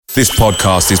This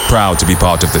podcast is proud to be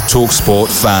part of the TalkSport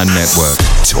Fan Network.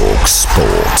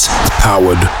 TalkSport.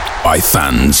 Powered by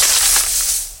fans.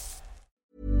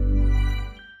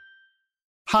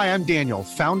 Hi, I'm Daniel,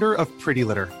 founder of Pretty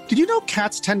Litter. Did you know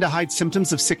cats tend to hide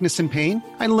symptoms of sickness and pain?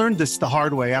 I learned this the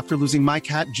hard way after losing my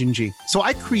cat, Gingy. So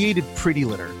I created Pretty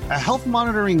Litter, a health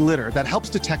monitoring litter that helps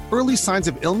detect early signs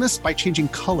of illness by changing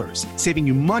colors, saving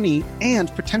you money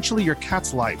and potentially your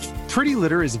cat's life. Pretty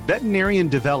Litter is veterinarian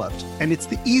developed, and it's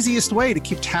the easiest way to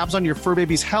keep tabs on your fur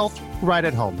baby's health right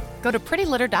at home. Go to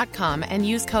prettylitter.com and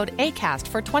use code ACAST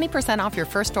for 20% off your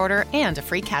first order and a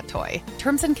free cat toy.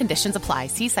 Terms and conditions apply.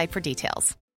 See site for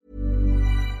details.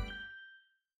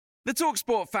 The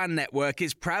TalkSport Fan Network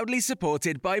is proudly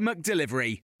supported by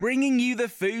McDelivery, bringing you the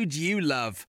food you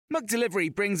love.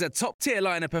 McDelivery brings a top-tier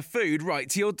lineup of food right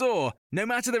to your door. No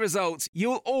matter the result,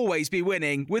 you'll always be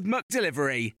winning with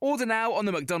McDelivery. Order now on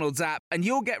the McDonald's app and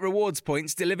you'll get rewards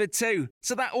points delivered too.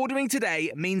 So that ordering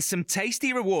today means some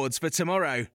tasty rewards for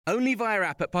tomorrow. Only via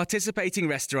app at participating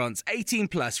restaurants. 18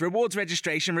 plus. Rewards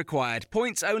registration required.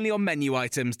 Points only on menu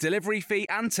items. Delivery fee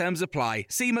and terms apply.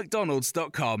 See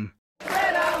mcdonalds.com.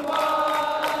 Red and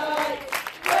white,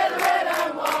 we're the red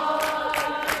and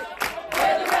white,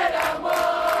 we're the red and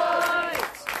white,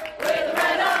 we're the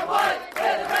red and white,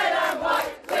 we're the red and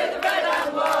white, we're the red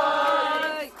and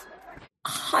white.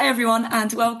 Hi everyone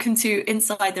and welcome to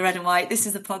Inside the Red and White. This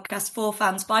is the podcast for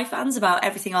fans by fans about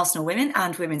everything Arsenal women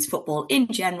and women's football in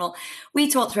general. We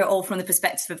talk through it all from the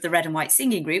perspective of the Red and White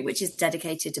singing group, which is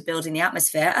dedicated to building the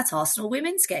atmosphere at Arsenal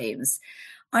women's games.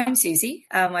 I'm Susie,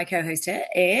 and my co-host here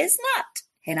is Nat.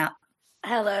 Hey, Nat.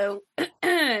 Hello.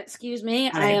 Excuse me.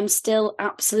 Hello. I am still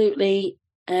absolutely,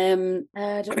 I don't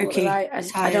know what the right,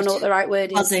 I don't know what the right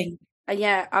word is. Buzzing.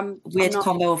 Yeah, I'm Weird not,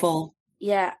 combo of all.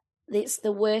 Yeah, it's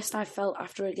the worst I felt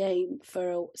after a game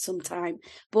for some time,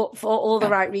 but for all the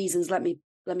right reasons. Let me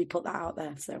put that out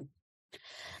there. So,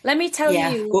 let me tell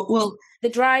you, the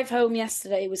drive home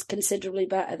yesterday was considerably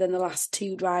better than the last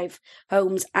two drive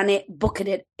homes, and it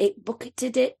bucketed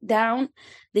it down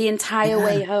the entire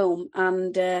way home,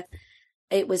 and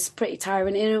it was pretty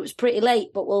tiring, and it was pretty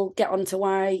late, but we'll get on to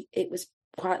why it was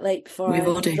quite late before I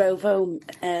drove home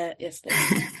yesterday.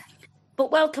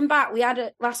 But welcome back. We had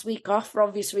it last week off for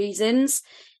obvious reasons.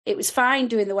 It was fine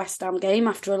doing the West Ham game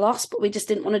after a loss, but we just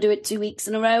didn't want to do it 2 weeks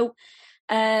in a row.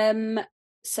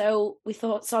 So we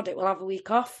thought, sod it, we'll have a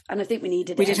week off, and I think we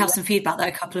needed it. We did have some feedback that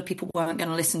a couple of people weren't going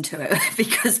to listen to it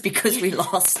because we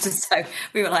lost. So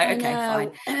we were like, okay,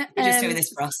 fine. We're just doing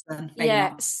this for us then. Maybe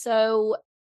not. So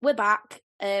we're back.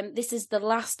 This is the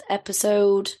last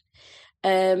episode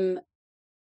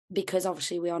because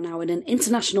obviously we are now in an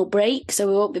international break, so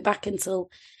we won't be back until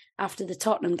after the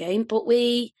Tottenham game. But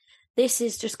this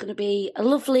is just going to be a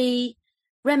lovely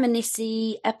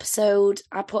reminiscing episode.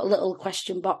 I put a little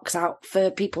question box out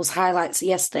for people's highlights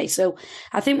yesterday, so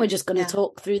I think we're just going to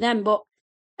talk through them. But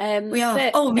we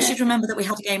are. We should remember that we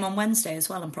had a game on Wednesday as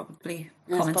well, and probably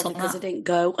comment on that because I didn't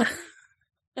go.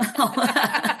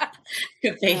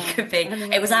 Could be.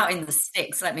 It was out in the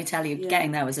sticks. Let me tell you,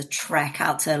 getting there was a trek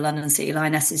out to London City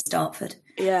Lionesses Dartford.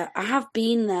 Yeah, I have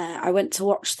been there. I went to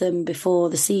watch them before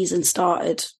the season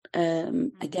started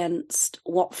against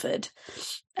Watford.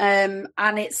 And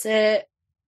and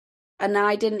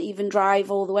I didn't even drive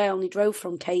all the way. I only drove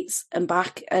from Kate's and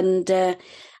back. And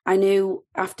I knew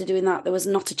after doing that, there was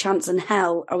not a chance in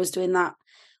hell I was doing that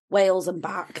Wales and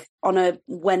back on a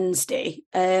Wednesday.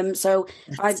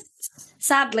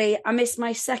 Sadly, I missed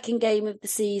my second game of the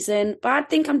season, but I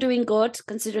think I'm doing good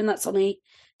considering that's only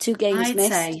 2 games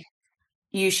missed. I'd say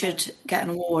you should get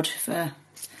an award for.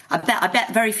 I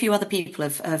bet very few other people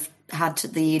have had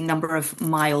the number of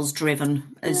miles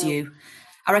driven as you.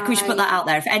 I reckon we should put that out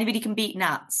there. If anybody can beat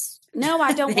Nats. No,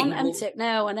 I don't want them to.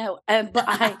 No, I know. But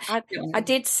I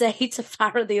did say to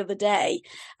Farah the other day,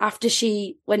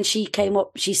 when she came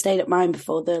up, she stayed at mine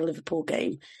before the Liverpool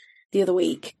game the other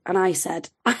week. And I said,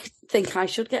 I think I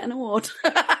should get an award.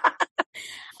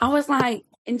 I was like,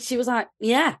 and she was like,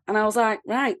 yeah. And I was like,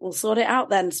 right, we'll sort it out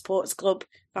then, Sports Club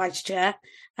Vice Chair.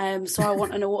 So I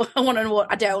want an award.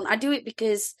 I don't. I do it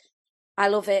because I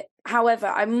love it. However,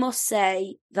 I must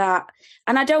say that,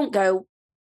 and I don't go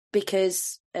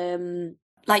because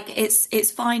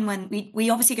it's fine when we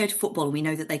obviously go to football and we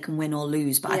know that they can win or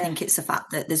lose, but I think it's the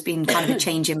fact that there's been kind of a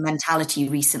change in mentality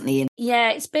recently. Yeah,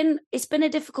 it's been a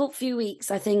difficult few weeks.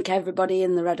 I think everybody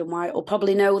in the red and white will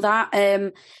probably know that.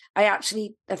 I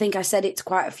think I said it to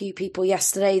quite a few people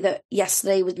yesterday that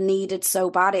yesterday was needed so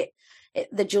bad.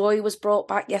 The joy was brought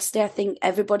back yesterday. I think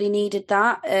everybody needed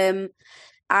that. And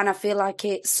I feel like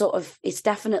it's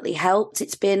definitely helped.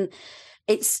 It's been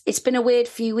a weird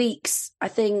few weeks. I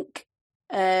think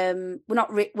we're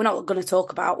not going to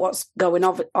talk about what's going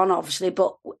on, obviously,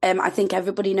 but I think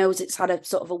everybody knows it's had a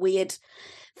sort of a weird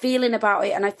feeling about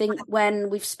it. And I think when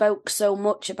we've spoke so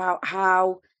much about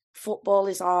how football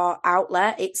is our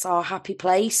outlet, it's our happy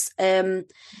place. And,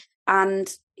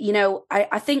 you know,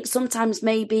 I think sometimes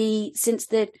maybe since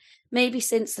the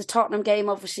Tottenham game,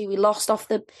 obviously we lost off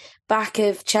the back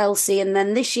of Chelsea. And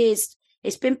then this year's,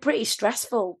 it's been pretty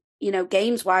stressful, you know,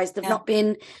 games wise. They've not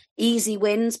been easy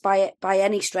wins by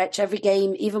any stretch. Every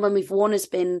game, even when we've won, has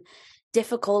been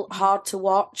difficult, hard to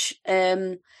watch.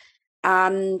 And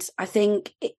I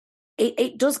think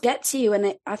it does get to you.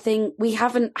 And I think we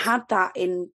haven't had that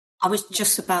in. I was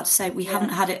just about to say, we haven't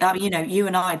had it. You know, you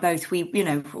and I both,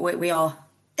 we are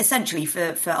essentially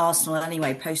for Arsenal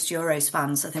anyway, post-Euros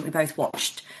fans. I think we both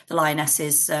watched the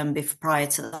Lionesses prior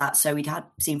to that. So we'd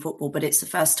seen football, but it's the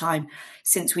first time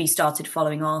since we started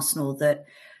following Arsenal that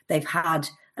they've had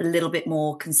a little bit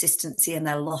more consistency in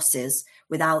their losses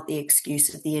without the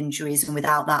excuse of the injuries and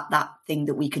without that thing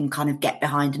that we can kind of get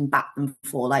behind and back them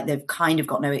for. Like they've kind of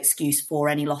got no excuse for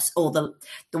any loss, or the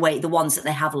ones that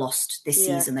they have lost this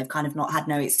season. They've kind of not had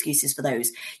no excuses for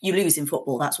those. You lose in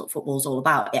football. That's what football's all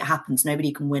about. It happens.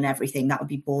 Nobody can win everything. That would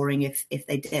be boring if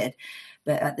they did.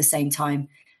 But at the same time,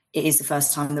 it is the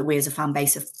first time that we as a fan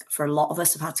base for a lot of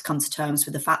us have had to come to terms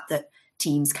with the fact that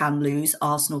teams can lose.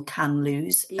 Arsenal can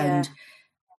lose. And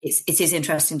it is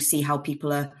interesting to see how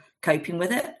people are coping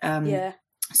with it.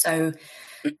 So,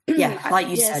 like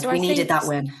you said, we needed that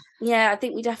win. Yeah, I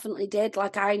think we definitely did.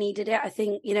 Like, I needed it. I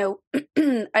think, you know,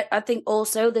 I think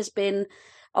also there's been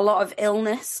a lot of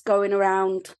illness going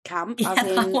around camp.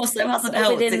 Also hasn't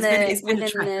helped.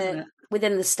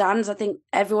 Within the stands. I think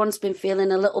everyone's been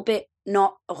feeling a little bit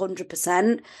not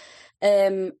 100%.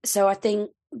 So I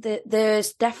think that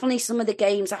there's definitely some of the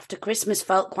games after Christmas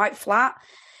felt quite flat.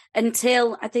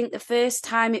 Until I think the first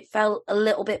time it felt a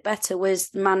little bit better was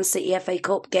the Man City FA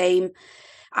Cup game.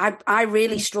 I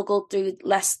really struggled through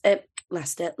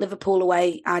Liverpool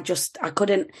away. I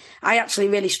actually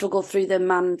really struggled through the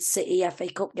Man City FA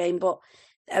Cup game, but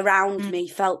around me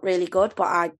felt really good.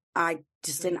 But I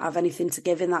just didn't have anything to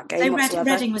give in that game whatsoever.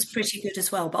 Reading was pretty good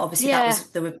as well, but obviously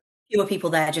there were fewer people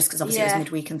there just because obviously it was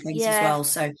midweek and things as well.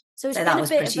 So that was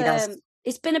pretty.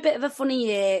 It's been a bit of a funny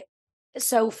year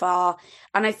so far,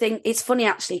 and I think it's funny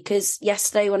actually because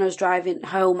yesterday when I was driving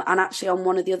home and actually on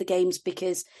one of the other games,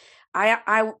 because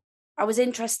I was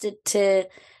interested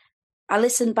I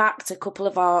listened back to a couple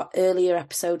of our earlier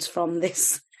episodes from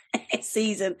this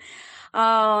season.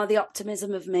 Oh, the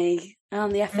optimism of me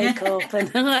and the FA Cup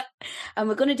and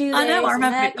we're going to do this. I know, I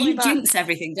remember you jinx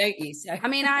everything, don't you? So. I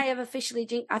mean, I have officially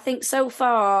jinxed. I think so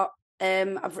far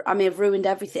I've ruined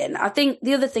everything. I think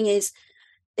the other thing is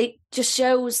it just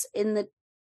shows in the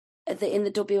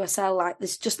WSL, like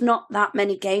there's just not that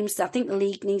many games. I think the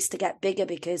league needs to get bigger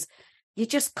because you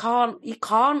just can't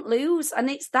lose, and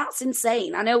that's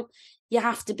insane. I know you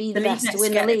have to be the best to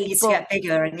win the league, but get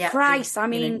bigger and Christ, I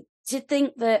mean, to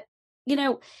think that, you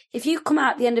know, if you come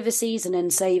out at the end of a season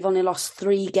and say you've only lost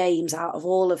 3 games out of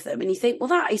all of them, and you think, well,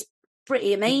 that is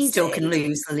pretty amazing. You still can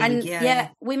lose the league, and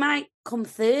we might come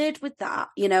third with that,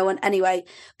 you know. And anyway,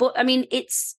 but I mean,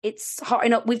 it's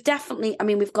hotting up. We've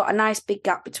got a nice big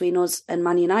gap between us and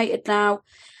Man United now,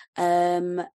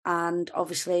 and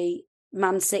obviously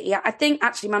Man City. I think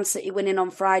actually Man City winning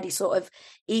on Friday sort of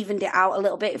evened it out a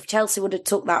little bit. If Chelsea would have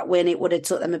took that win, it would have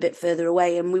took them a bit further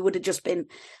away, and we would have just been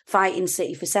fighting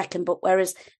City for second. But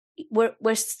whereas we're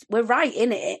right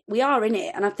in it, we are in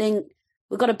it, and I think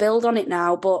we've got to build on it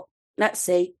now. But let's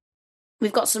see.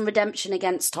 We've got some redemption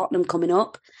against Tottenham coming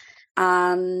up,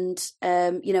 and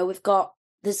you know,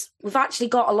 we've actually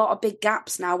got a lot of big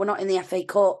gaps now. We're not in the FA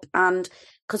Cup, and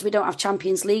because we don't have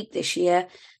Champions League this year,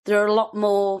 there are a lot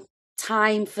more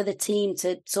time for the team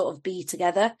to sort of be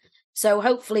together. So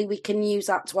hopefully we can use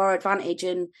that to our advantage.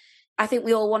 And I think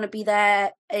we all want to be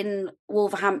there in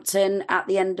Wolverhampton at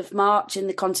the end of March in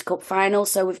the Conti Cup final.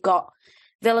 So we've got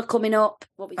Villa coming up.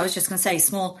 I was just going to say,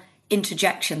 small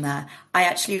interjection there. I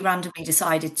actually randomly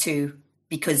decided to,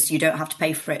 because you don't have to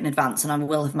pay for it in advance, and I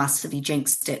will have massively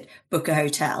jinxed it, book a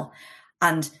hotel.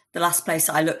 And the last place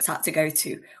I looked at to go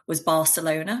to was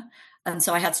Barcelona. And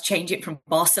so I had to change it from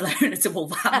Barcelona to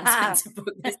Wolverhampton to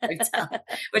book this hotel,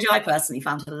 which I personally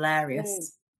found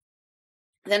hilarious.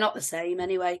 They're not the same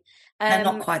anyway. They're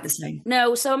not quite the same.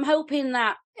 No, so I'm hoping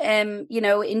that, you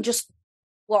know, in just,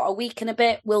 a week and a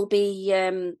bit, we'll be,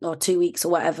 or 2 weeks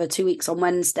or whatever, 2 weeks on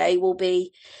Wednesday, we'll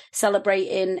be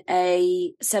celebrating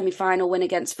a semi-final win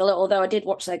against Villa. Although I did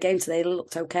watch their game today, it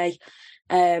looked okay.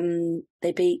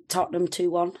 They beat Tottenham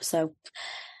 2-1, so...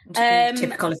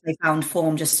 Typical if they found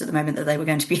form just at the moment that they were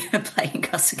going to be playing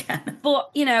us again.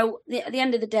 But, you know, at the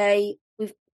end of the day,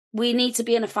 we need to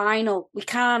be in a final. We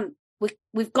can't.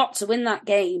 We've got to win that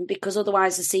game, because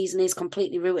otherwise the season is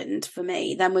completely ruined for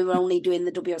me. Then we were only doing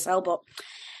the WSL. But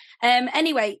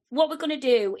anyway, what we're going to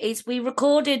do is we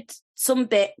recorded some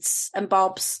bits and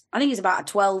bobs. I think it's about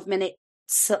a 12-minute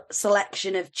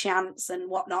selection of chants and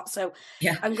whatnot. So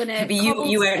yeah, I'm going to...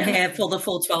 You weren't here for the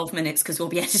full 12 minutes because we'll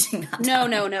be editing that.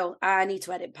 No. I need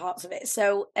to edit parts of it.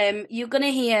 So you're going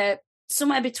to hear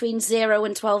somewhere between 0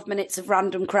 and 12 minutes of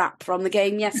random crap from the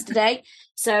game yesterday.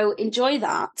 So enjoy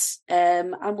that,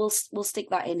 and we'll stick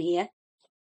that in here.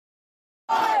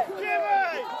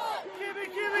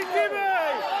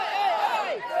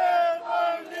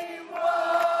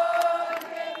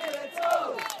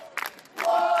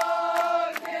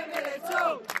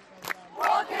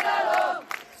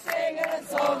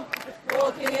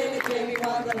 Walking in a dreamy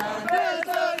wonderland. There's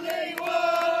only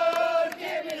one,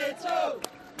 give me the two.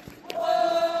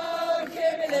 One,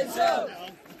 give me the two.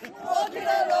 Walking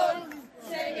along,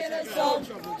 singing a song.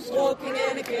 Walking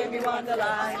in a dreamy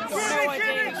wonderland.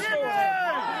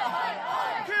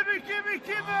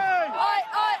 Gimme! Aye,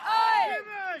 aye, aye!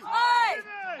 Aye!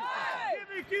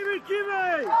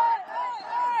 Gimme!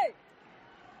 Aye!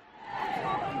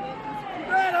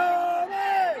 Red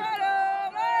Army! Red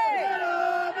Army! Red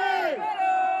Army! Red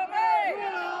Army!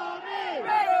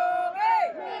 Red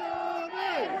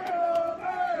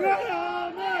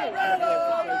Army! Red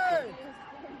Army!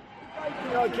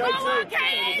 Come on,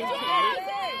 Katie!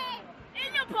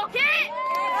 In your pocket!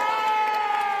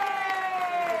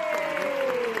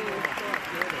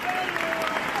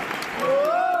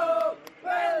 Whoa,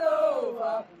 well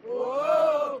over,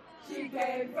 whoa, she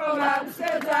came from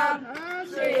Amsterdam,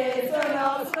 she is an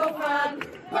Arsenal fan.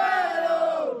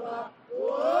 Well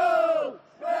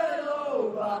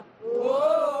over,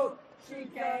 whoa, she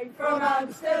came from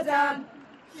Amsterdam,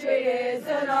 she is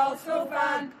an Arsenal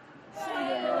fan. She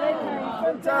came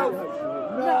from Delft,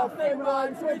 nothing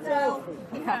rhymes with Delft.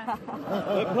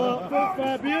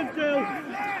 Fabian Dill.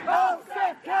 Oh,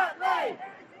 Steph Catley!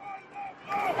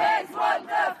 It's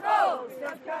wonderful!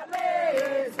 Steph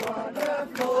Catley is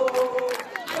wonderful!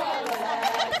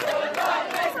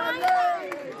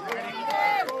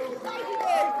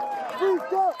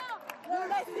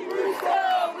 Leslie Russo,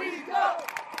 we've got!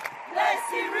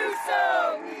 Leslie Russo,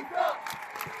 we've got!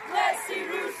 Leslie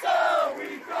Russo,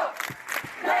 we've got!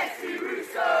 Leslie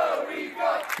Russo, we've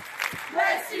got!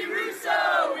 Leslie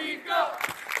Russo, we've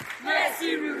got!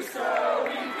 Leslie Russo!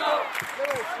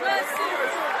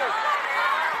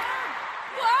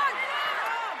 What?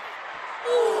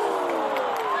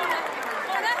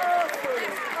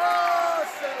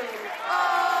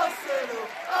 Arsenal!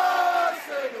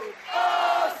 Arsenal!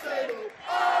 Arsenal!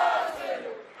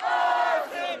 Arsenal!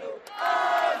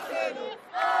 Arsenal!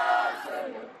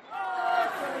 Arsenal!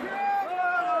 Arsenal!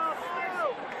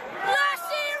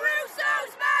 Leslie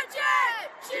Russo's magic!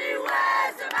 She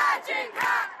wears a magic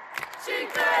hat! She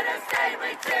could have stayed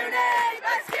with Toonie,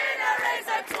 but Skinner is a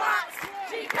twat!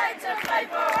 She came to play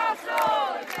for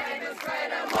Arsenal, the game is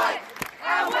red and white.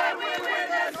 And when we win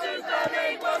the Super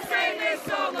League, we'll sing this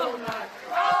song all night.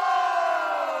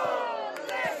 Oh,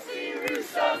 Leslie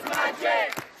Russo's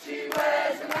magic! She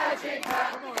wears a magic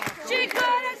hat. She could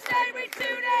have stayed with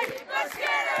Toonie, but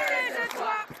Skinner is a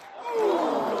twat.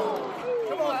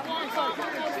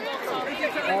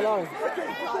 Hello.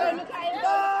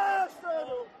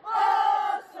 Arsenal!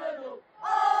 Arsenal!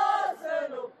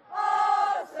 Arsenal!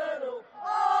 Arsenal!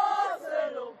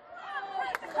 Arsenal!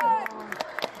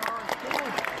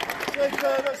 We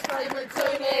could have stayed with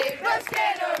Toonie, but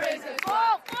Skinner is a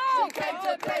twat. She came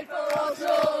to play for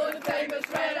Arsenal, the famous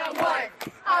red and white.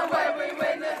 And when we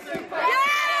win the Super League,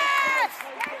 yes!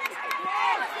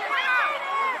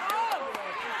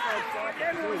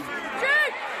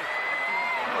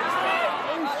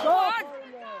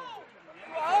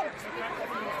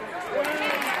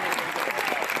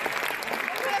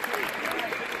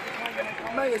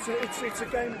 Mate, it's a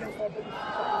game against our biggest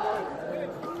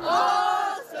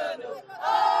Arsenal!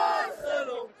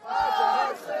 Arsenal! Arsenal!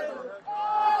 Arsenal!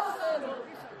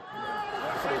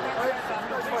 For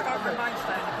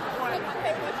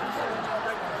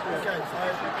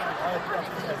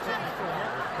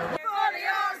the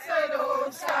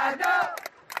Arsenal, stand up!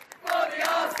 For the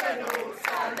Arsenal,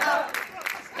 stand up!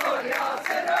 For the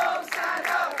Arsenal, stand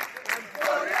up!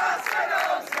 For the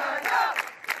Arsenal, stand up!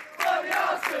 For the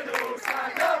Arsenal,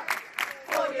 stand up!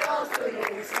 For the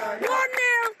Arsenal,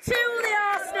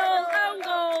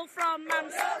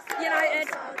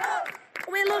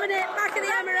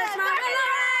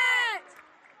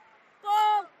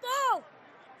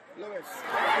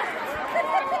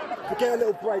 get a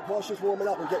little break while she's warming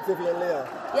up and get Vivian and Leah?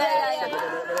 Yeah.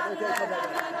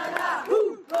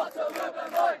 Lots of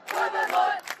women boy,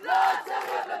 lots of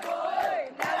women boy.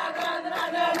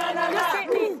 Just hit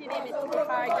me if you need me to if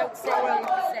I don't say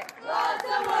anything. Lots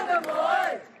of women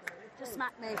boy. Just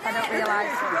smack me if I don't realise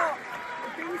it.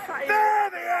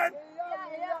 Vivian!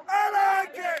 I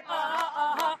like it!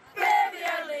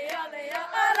 Vivian, Leah,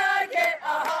 I like it.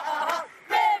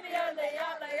 Vivian, Leah,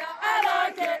 I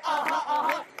like it.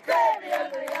 Vivian,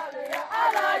 Leah, I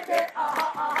like it.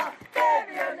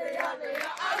 Vivian,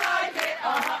 Leah, I like it.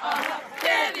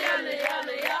 Vivian,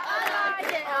 Leah, I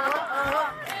like it.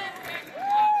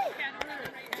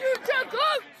 You took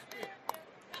out!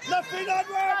 Nothing I'd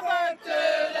rather do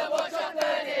than watch us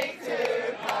learning to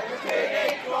play the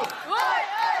King Cross.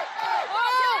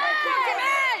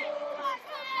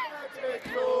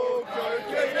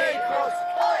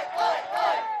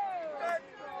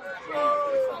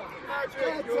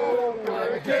 Magic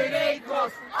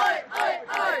Cross.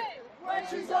 When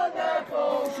she's on the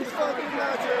ball, she's fucking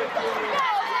magic.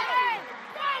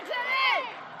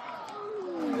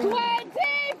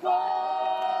 24!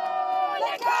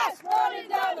 Look at running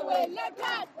down the way. Look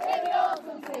at in the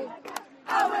awesome team.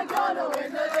 And we're gonna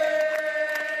win the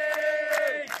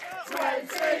league.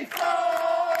 24!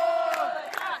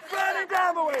 Running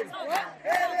down the wing.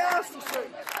 Here the Arsenal team.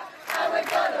 And we're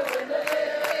gonna win the league.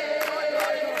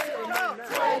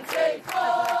 24!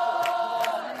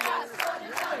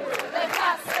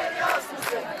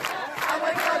 And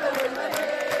we're gonna win the league.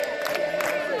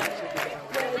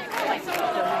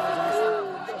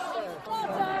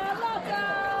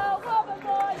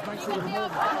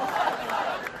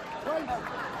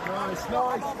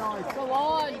 Nice. Go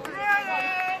on.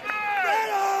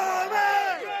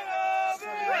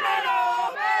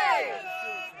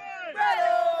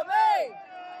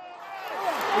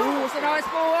 Ooh, it's a nice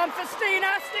ball on for Stina.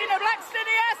 Stina Blackstone,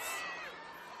 yes.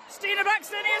 Stina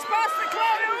Blackstone, yes, past the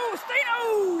club. Ooh, Stina.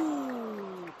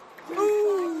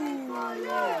 Ooh.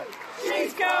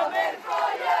 She's coming for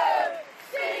you.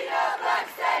 Stina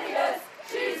Blackstone, yes.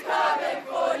 She's coming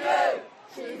for you.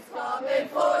 She's coming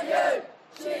for you.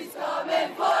 She's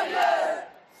coming for you.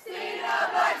 Stina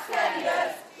Blackstone,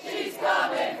 yes. She's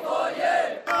coming for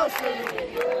you.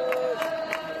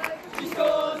 She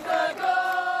scores the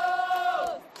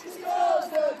goal. She scores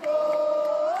the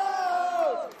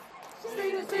goal.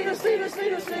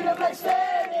 Stina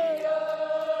Blackstone,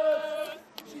 yes.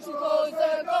 She scores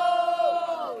the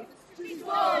goal. She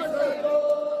scores the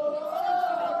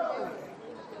goal.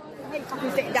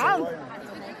 Fucking sitting down.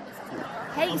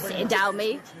 Hate sitting down,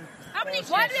 me. How many?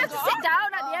 Why do we have to sit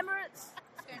down at the Emirates?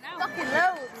 Fucking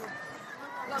loads.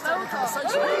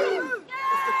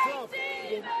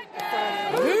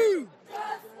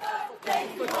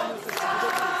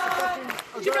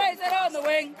 Did you raise that on the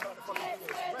wing?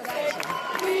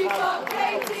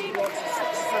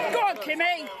 Go on,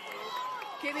 Kimmy.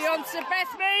 Kimmy on to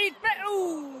Beth Mead.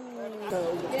 Ooh.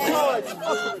 Joe,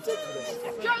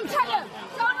 tell him.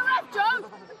 Go on the left, Joe.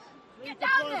 Get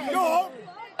down there.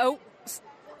 Oh,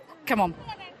 come on.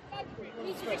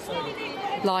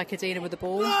 Like Adina with the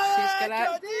ball. She's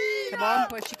gonna. Come on,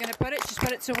 where's she gonna put it? She's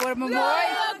put it to Wubbermoy.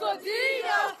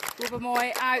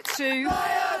 Wubbermoy out to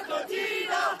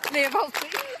Leah Volti.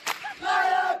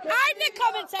 I'm the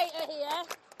commentator here.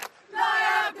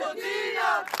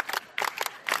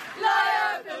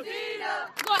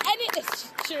 Got to edit this,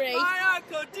 Cherie.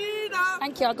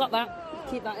 Thank you, I got that.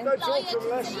 Keep that in.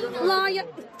 Liar,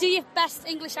 do your best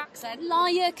English accent.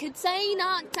 Liar could say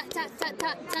not.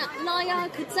 Liar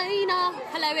could say not.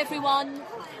 Hello, everyone.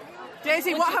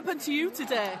 Daisy, what happened to you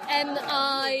today?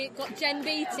 I got Jen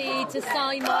Beattie to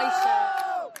sign my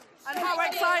shirt. And how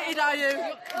excited are you?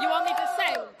 You want me to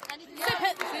sing?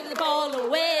 Super the ball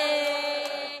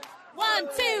away. 1,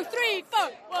 2, 3,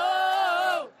 4.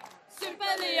 Whoa!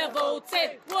 Super Leah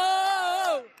Volti.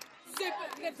 Whoa! Super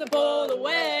gives the ball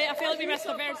away. I feel like we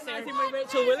wrestled very soon. I think we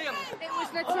Rachel Williams. It was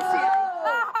Leticia.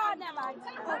 Oh, never mind.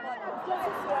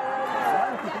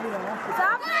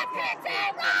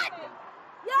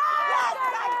 Yes!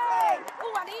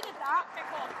 Oh, I needed that.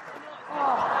 Oh,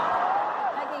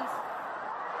 ladies.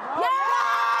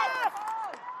 Yes!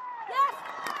 Yes!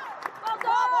 Well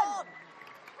done!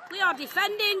 We are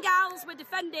defending, gals. We're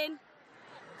defending.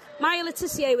 Maya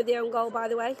Letitia with the own goal, by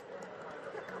the way.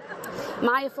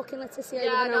 Maya fucking Letitia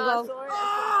with an own goal.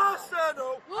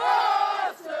 Arsenal!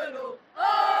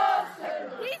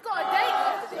 He's got a date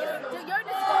after this.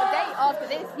 Jonas got a date after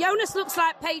this. Jonas looks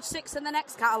like page 6 in the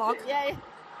next catalogue. Yeah.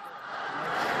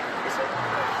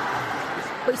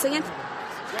 What are you singing? Oh,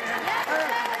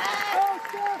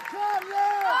 Steph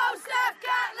Catlett! Oh, Steph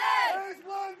Catlett! It's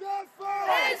wonderful!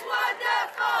 It's wonderful!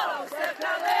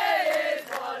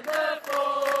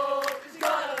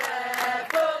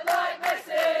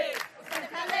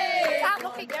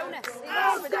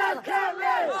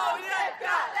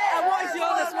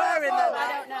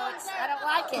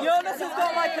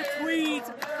 tweed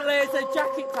blazer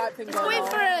jacket type thing going Wait on.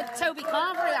 for a Toby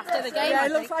Carvery after the game. Yeah,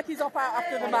 it looks like he's off out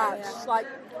after the match. Like,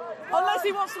 unless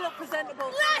he wants to look presentable.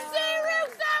 Let's see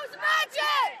Russo's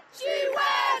magic! She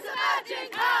wears a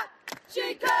magic hat!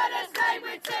 She could have stayed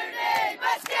with Toonie,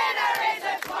 but Skinner is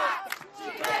a twat! She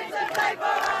claims to play for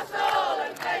Arsenal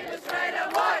and famous red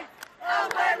and white!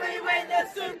 And when we win the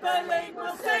Super League,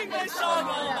 we'll sing this song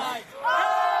all night!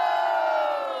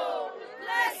 Oh!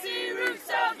 Let's see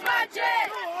Russo's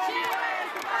magic! She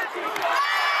wears the magic hat!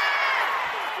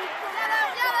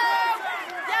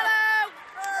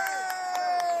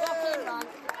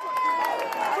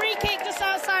 Free kick just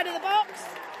outside of the box.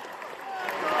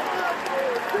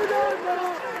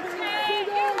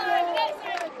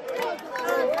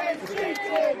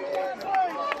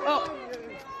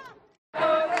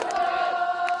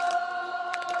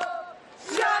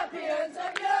 Champions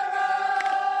of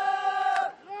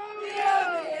Europe, the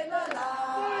only in the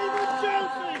land.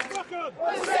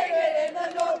 We're singing in the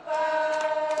North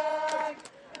Bank,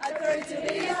 and through to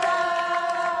the East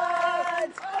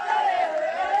End.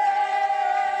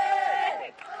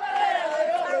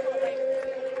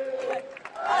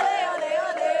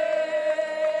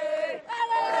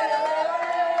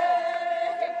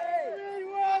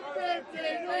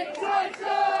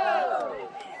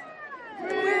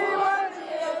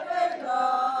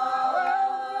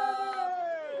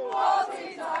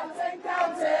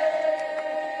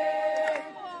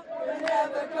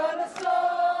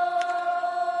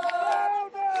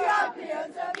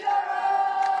 Champions of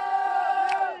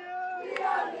Europe, the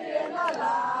only in the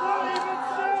land.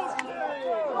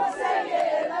 We're singing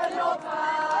in the North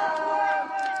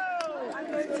Bank, and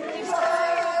through to the East End.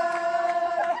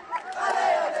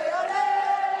 Ole, ole, ole. Ole, ole,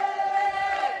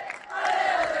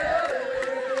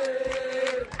 ole.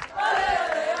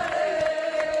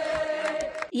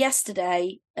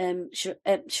 Yesterday,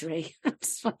 Sheree,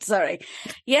 sorry.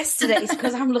 Yesterday, it's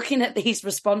because I'm looking at these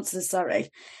responses,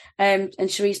 sorry. And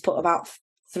Sheree's put about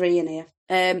 3 in here.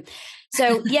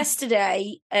 So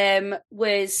yesterday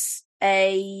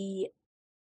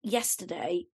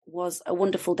was a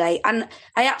wonderful day, and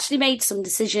I actually made some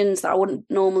decisions that I wouldn't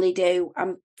normally do.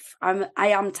 I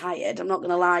am tired, I'm not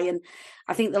going to lie, and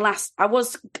I think I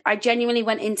genuinely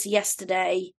went into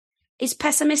yesterday. Is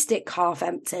pessimistic half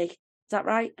empty? Is that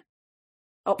right?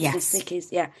 Optimistic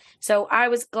is, yeah. So I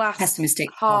was glass pessimistic,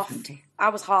 half empty. I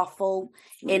was half full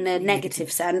in a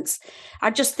negative sense. I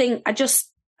just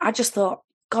thought,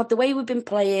 God, the way we've been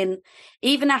playing,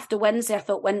 even after Wednesday, I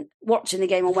thought when watching the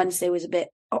game on Wednesday was a bit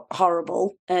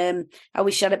horrible. I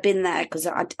wish I'd have been there because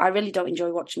I really don't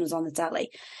enjoy watching us on the telly.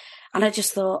 And I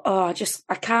just thought, I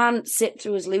can't sit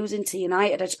through us losing to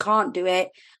United. I just can't do it.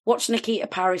 Watch Nikita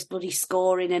Paris bloody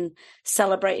scoring and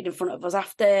celebrating in front of us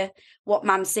after what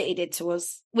Man City did to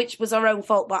us, which was our own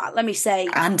fault. But let me say,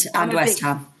 and West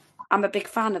Ham, I'm a big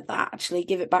fan of that. Actually,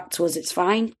 give it back to us. It's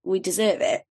fine. We deserve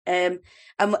it. And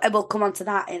we'll come on to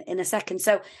that in a second.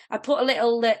 So I put a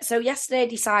little. So yesterday I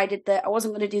decided that I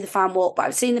wasn't going to do the fan walk, but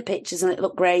I've seen the pictures and it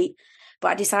looked great.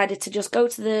 But I decided to just go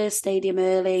to the stadium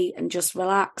early and just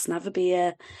relax and have a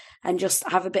beer and just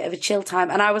have a bit of a chill time.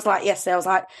 And I was like, yesterday, I was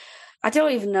like, I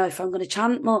don't even know if I'm going to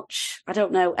chant much. I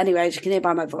don't know. Anyway, as you can hear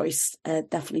by my voice,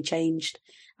 definitely changed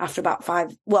after about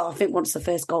 5. Well, I think once the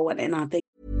first goal went in, I think.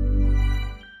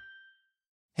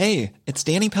 Hey, it's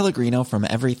Danny Pellegrino from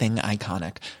Everything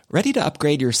Iconic. Ready to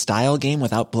upgrade your style game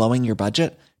without blowing your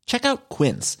budget? Check out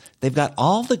Quince. They've got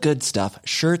all the good stuff,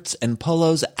 shirts and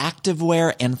polos,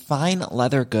 activewear, and fine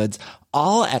leather goods,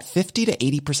 all at 50 to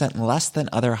 80% less than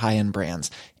other high-end brands.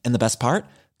 And the best part?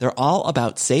 They're all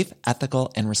about safe,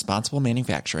 ethical, and responsible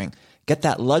manufacturing. Get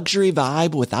that luxury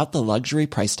vibe without the luxury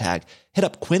price tag. Hit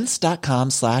up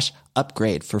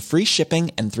quince.com/upgrade for free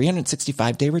shipping and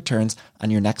 365-day returns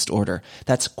on your next order.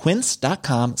 That's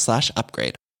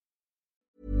quince.com/upgrade.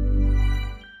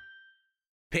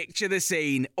 Picture the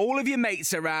scene. All of your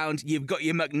mates around, you've got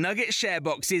your McNugget share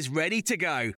boxes ready to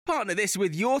go. Partner this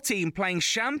with your team playing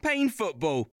champagne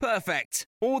football. Perfect.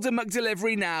 Order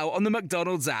McDelivery now on the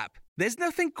McDonald's app. There's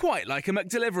nothing quite like a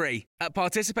McDelivery. At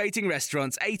participating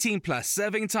restaurants, 18 plus,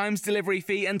 serving times, delivery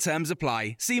fee and terms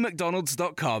apply. See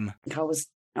mcdonalds.com. I was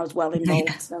well involved.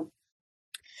 Yeah.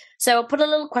 So I put a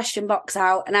little question box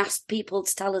out and asked people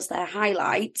to tell us their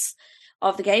highlights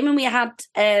of the game. And we had,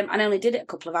 I only did it a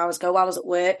couple of hours ago while I was at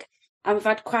work, and we've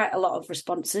had quite a lot of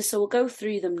responses. So we'll go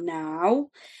through them now.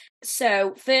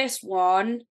 So first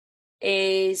one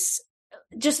is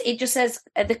it just says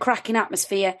the cracking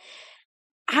atmosphere.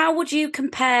 How would you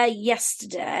compare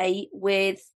yesterday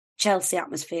with Chelsea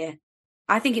atmosphere?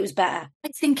 I think it was better. I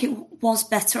think it was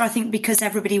better. I think because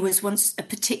everybody was once,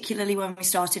 particularly when we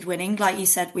started winning, like we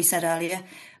said earlier,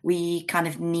 we kind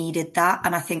of needed that.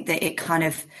 And I think that it kind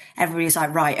of, everybody was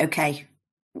like, right, okay,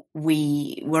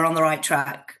 we're on the right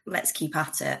track. Let's keep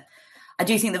at it. I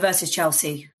do think that versus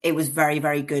Chelsea, it was very,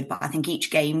 very good. But I think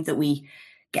each game that we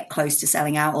get close to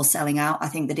selling out, I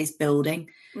think that it's building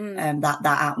that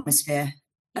atmosphere.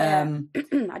 Yeah.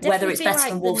 Whether it's better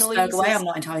than Wolfsburg away, I'm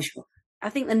not entirely sure. I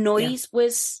think the noise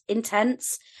was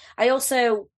intense. I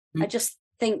just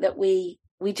think that we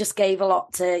just gave a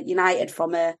lot to United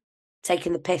from a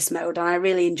taking the piss mode, and I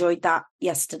really enjoyed that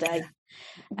yesterday.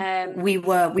 We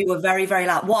were very, very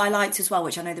loud. What I liked as well,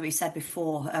 which I know that we've said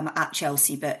before at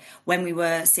Chelsea, but when we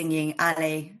were singing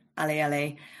 "Ale, Ale,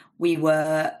 Ale," we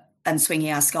were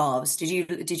swinging our scarves. Did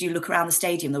you look around the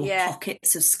stadium? There were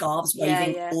pockets of scarves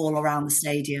waving all around the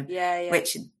stadium.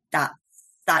 Which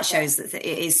that shows that it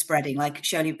is spreading, like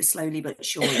slowly but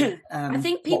surely. I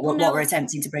think people know what we're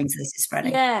attempting to bring to this is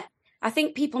spreading. Yeah, I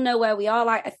think people know where we are.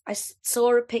 Like I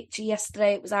saw a picture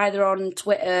yesterday. It was either on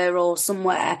Twitter or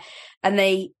somewhere,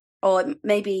 and or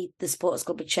maybe the Supporters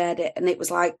Club had shared it, and it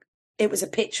was a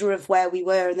picture of where we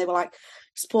were, and they were like,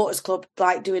 Supporters Club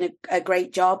like doing a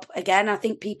great job again. I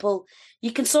think people,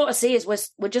 you can sort of see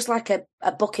us, we're just like a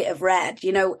bucket of red,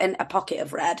 and a pocket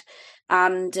of red.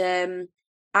 And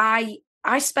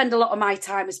I spend a lot of my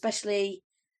time, especially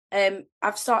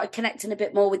I've started connecting a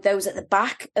bit more with those at the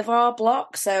back of our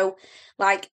block. So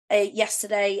like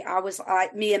yesterday I was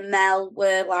like, me and Mel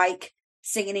were like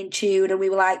singing in tune, and we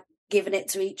were like giving it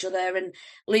to each other, and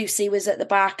Lucy was at the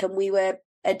back, and we were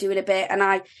doing a bit. And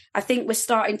I think we're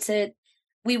starting to,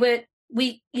 we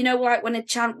like when a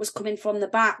chant was coming from the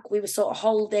back, we were sort of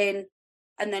holding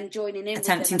and then joining in,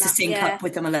 attempting to sync up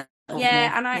with them a little more.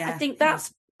 And I think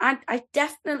that's, I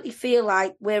definitely feel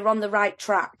like we're on the right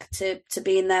track to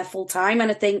being there full time.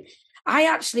 And I think I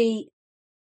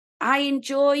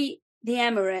enjoy the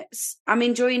Emirates. I'm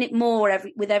enjoying it more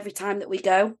with every time that we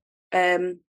go.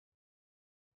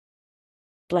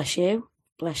 Bless you.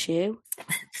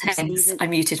 Thanks. I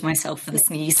muted myself for the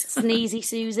sneeze. Sneezy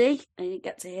Susie. I didn't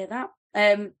get to hear that.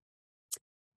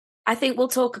 I think we'll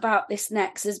talk about this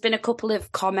next. There's been a couple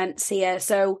of comments here.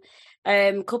 So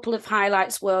a couple of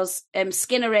highlights was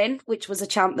Skinner in, which was a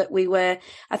chant that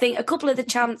I think a couple of the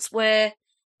chants were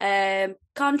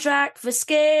contract for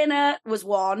Skinner was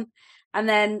one. And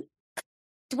then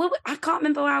I can't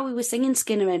remember how we were singing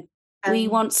Skinner in. We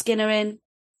want Skinner in.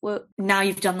 Now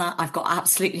you've done that, I've got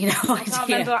absolutely no idea. I can't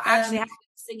remember actually how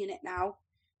singing it now.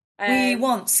 We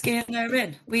want Skinner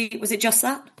in. Was it just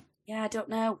that? Yeah, I don't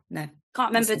know. No. Can't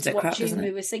remember to what tune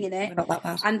we were singing it. We're not that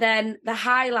bad. And then the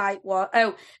highlight was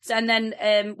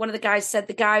one of the guys said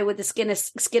the guy with the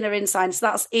Skinner in sign. So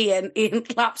that's Ian,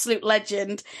 absolute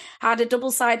legend, had a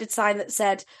double-sided sign that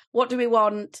said, "What do we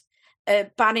want?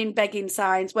 Banning begging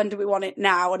signs. When do we want it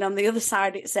now?" And on the other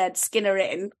side it said Skinner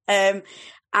in.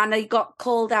 And he got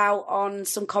called out on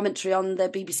some commentary on the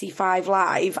BBC 5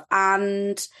 Live,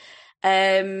 and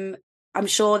I'm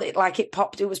sure that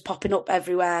it was popping up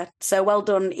everywhere. So well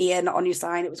done, Ian, on your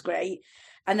sign. It was great.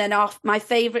 And then my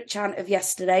favourite chant of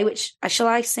yesterday, which shall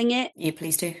I sing it? You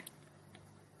please do.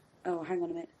 Oh, hang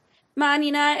on a minute. Man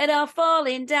United are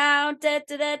falling down. Da,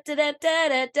 da, da, da, da, da,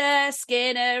 da, da.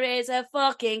 Skinner is a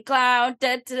fucking clown.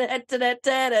 Da, da, da, da,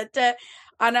 da, da, da.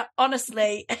 And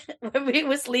honestly, when we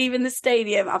was leaving the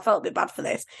stadium, I felt a bit bad for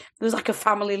this. There was like a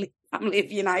family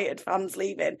of United fans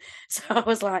leaving. So I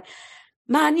was like,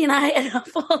 Man United are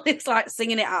falling. It's like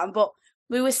singing it at them. But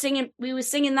we were singing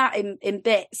that in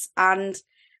bits. And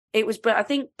it was, but I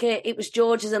think it was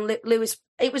George's and Lewis.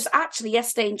 It was actually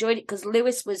yesterday, I enjoyed it because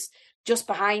Lewis was just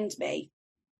behind me.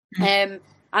 And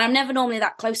I'm never normally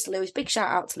that close to Lewis. Big shout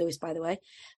out to Lewis, by the way.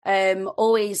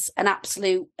 Always an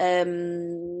absolute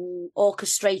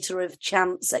orchestrator of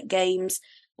chants at games.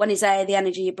 When he's there, the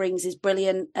energy he brings is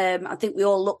brilliant. I think we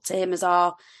all look to him as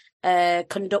our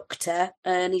conductor,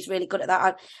 and he's really good at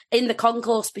that. In the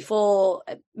concourse before,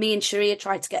 me and Sharia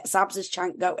tried to get Sabs'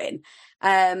 chant going,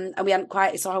 and we hadn't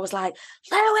quite, so I was like,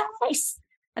 Lewis!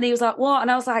 And he was like, what?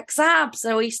 And I was like, Sab.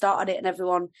 So he started it, and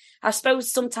everyone, I suppose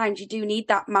sometimes you do need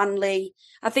that manly.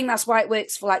 I think that's why it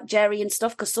works for like Jerry and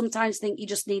stuff, because sometimes I think you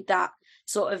just need that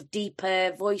sort of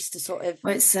deeper voice to sort of.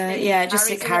 Well, it's,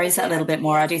 it carries that a little bit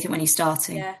more. I do think when you're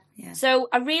starting. Yeah. So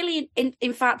I really,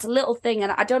 in fact, a little thing,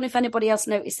 and I don't know if anybody else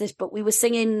noticed this, but we were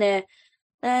singing,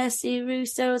 see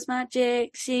Russo's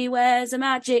magic, she wears a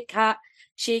magic hat.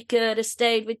 She could have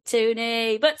stayed with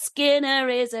Tooney, but Skinner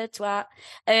is a twat.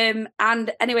 And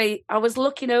anyway, I was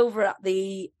looking over at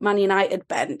the Man United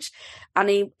bench, and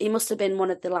he must have been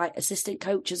one of the like assistant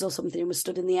coaches or something who was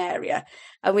stood in the area.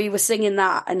 And we were singing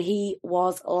that, and he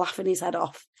was laughing his head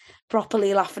off,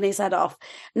 properly laughing his head off.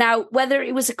 Now, whether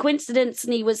it was a coincidence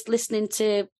and he was listening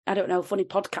to, I don't know, a funny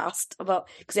podcast about,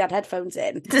 because he had headphones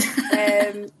in,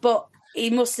 but he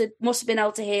must have been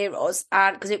able to hear us,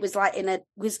 and because it was like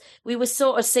we were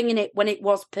sort of singing it when it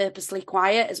was purposely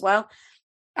quiet as well,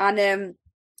 and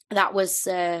that was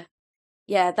I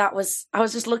was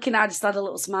just looking, I just had a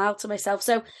little smile to myself.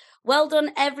 So well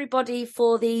done everybody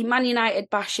for the Man United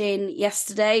bashing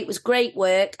yesterday. It was great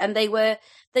work, and they were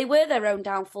their own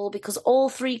downfall because all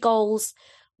 3 goals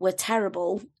were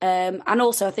terrible, and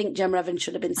also I think Gemma Evans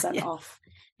should have been sent off,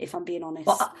 if I'm being honest.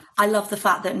 Well, I love the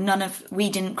fact that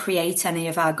we didn't create any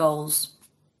of our goals.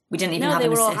 We didn't even have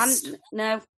an assist.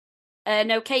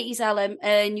 No, Katie's Ellen,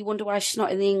 and you wonder why she's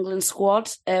not in the England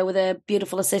squad with a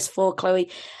beautiful assist for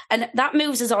Chloe. And that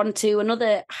moves us on to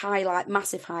another highlight,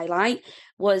 massive highlight,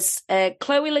 was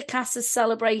Chloe Lacasse's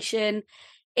celebration,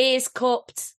 ears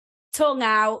cupped, tongue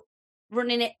out,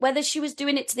 running it, whether she was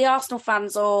doing it to the Arsenal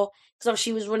fans or because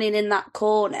she was running in that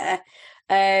corner.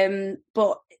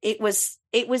 But it was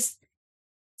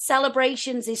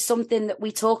celebrations is something that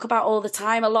we talk about all the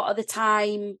time. A lot of the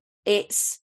time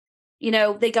it's,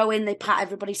 they go in, they pat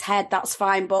everybody's head, that's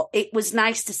fine. But it was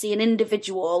nice to see an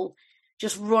individual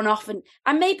just run off and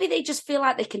maybe they just feel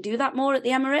like they can do that more at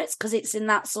the Emirates because it's in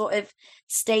that sort of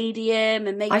stadium.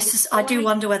 And maybe I do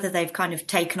wonder whether they've kind of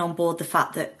taken on board the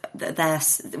fact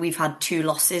that we've had 2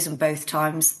 losses and both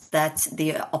times that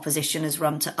the opposition has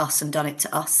run to us and done it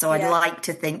to us. So I'd like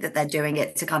to think that they're doing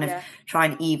it to kind of try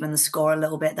and even the score a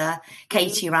little bit there.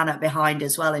 Katie ran up behind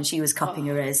as well, and she was cupping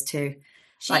her ears too.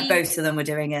 Both of them were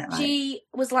doing it. She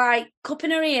was like cupping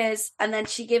her ears, and then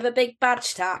she gave a big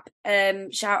badge tap.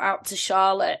 Shout out to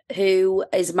Charlotte, who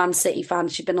is a Man City fan.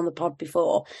 She'd been on the pod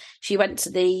before. She went to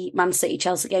the Man City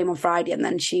Chelsea game on Friday, and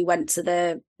then she went to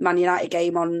the Man United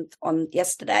game on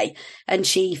yesterday, and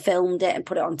she filmed it and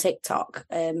put it on TikTok.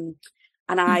 And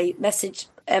I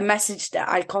messaged her.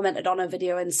 I commented on her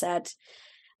video and said,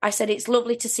 it's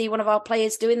lovely to see one of our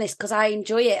players doing this because I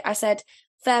enjoy it. I said,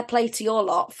 fair play to your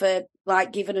lot for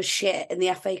giving us shit in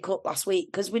the FA Cup last week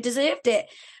because we deserved it.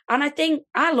 And I think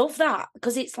I love that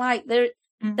because it's like they're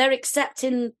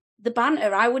accepting the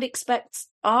banter. I would expect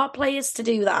our players to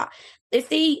do that. If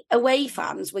the away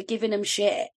fans were giving them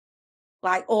shit,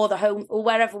 or the home or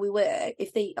wherever we were,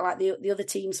 if the other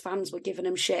team's fans were giving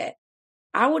them shit,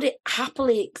 I would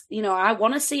happily, I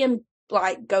want to see them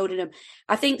go to them.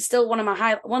 I think still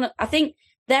I think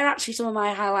they're actually some of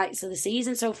my highlights of the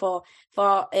season so far.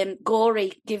 For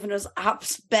Gory giving us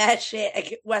bare shit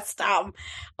at West Ham.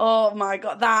 Oh my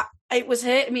God, that it was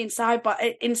hurting me inside, but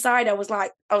inside I was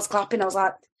clapping. I was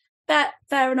like,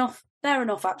 fair enough,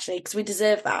 actually, because we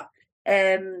deserve that.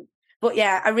 But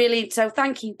yeah, so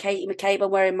thank you, Katie McCabe. I'm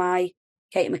wearing my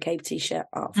Katie McCabe t-shirt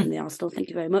from the Arsenal. Thank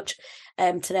you very much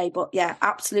today. But yeah,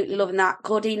 absolutely loving that.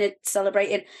 Cordina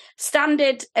celebrating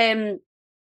standard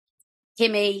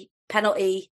Kimmy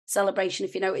penalty celebration.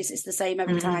 If you notice, it's the same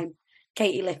every time.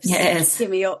 Katie lifts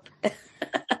Kimmy up.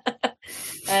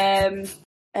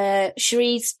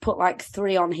 Cherie's put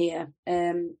 3 on here.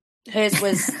 Hers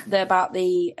was about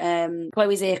the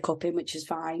Chloe's ear cupping, which is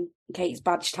fine. Kate's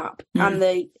badge tap, and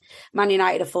the Man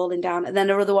United are falling down. And then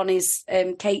her other one is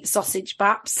Kate's sausage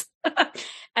baps,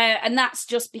 and that's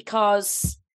just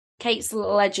because Kate's a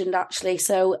legend, actually.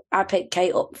 So I picked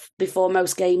Kate up before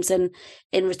most games, and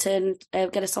in return,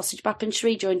 get a sausage bap. And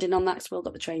Cherie joined in on that because we all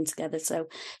got the train together. So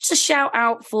just a shout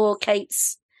out for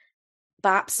Kate's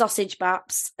baps, sausage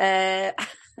baps, for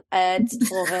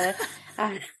her.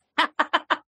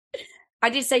 I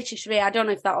did say to Cherie, I don't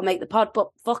know if that will make the pod, but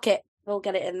fuck it, we'll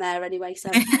get it in there anyway.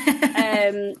 So,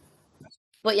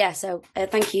 but yeah, so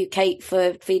thank you, Kate,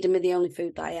 for feeding me the only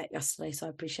food that I ate yesterday. So I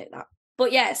appreciate that.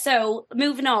 But yeah, so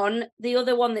moving on, the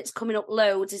other one that's coming up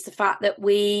loads is the fact that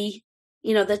we,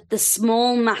 the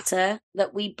small matter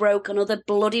that we broke another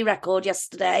bloody record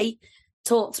yesterday.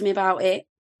 Talk to me about it.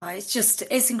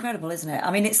 It's incredible, isn't it?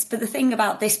 I mean, but the thing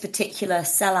about this particular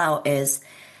sellout is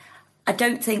I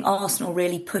don't think Arsenal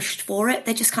really pushed for it.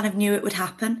 They just kind of knew it would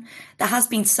happen. There has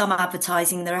been some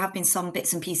advertising. There have been some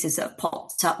bits and pieces that have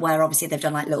popped up where obviously they've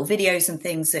done little videos and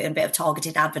things and a bit of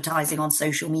targeted advertising on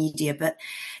social media, but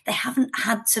they haven't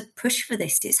had to push for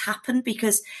this. It's happened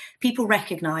because people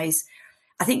recognise,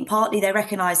 I think partly they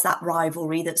recognise that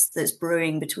rivalry that's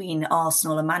brewing between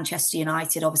Arsenal and Manchester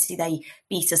United. Obviously, they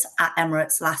beat us at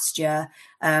Emirates last year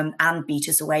and beat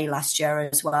us away last year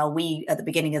as well. We, at the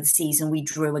beginning of the season, we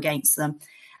drew against them.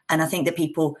 And I think that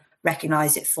people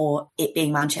recognise it for it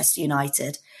being Manchester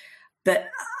United. But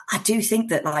I do think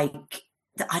that, like,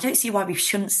 I don't see why we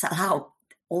shouldn't sell out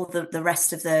all the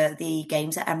rest of the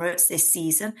games at Emirates this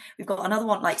season. We've got another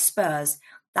one like Spurs.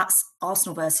 That's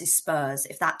Arsenal versus Spurs.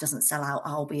 If that doesn't sell out,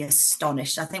 I'll be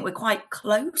astonished. I think we're quite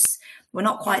close. We're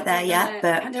not quite there yet,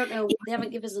 but I don't know. They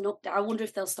haven't given us an update. I wonder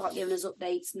if they'll start giving us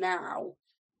updates now.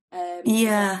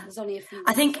 There's only a few.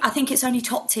 I think it's only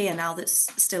top tier now that's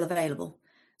still available.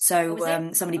 So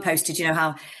somebody posted, you know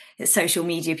how social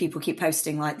media people keep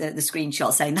posting like the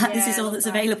screenshot saying that this is all that's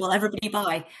available, everybody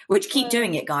buy, which keep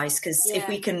doing it, guys, because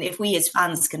if we as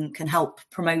fans can help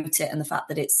promote it, and the fact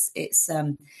that it's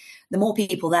the more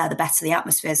people there, the better the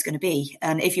atmosphere is going to be.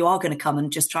 And if you are going to come and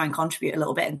just try and contribute a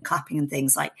little bit and clapping and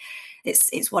things, like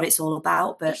it's what it's all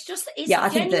about. But it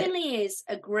genuinely is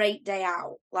a great day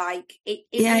out. Like it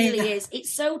really is.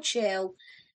 It's so chill,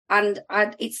 and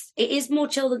it is more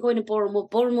chill than going to Boreham Wood.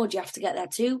 Boreham Wood, you have to get there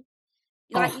too.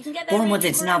 Like, you can get there. Boreham Wood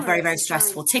is now very, very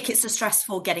stressful. Tickets are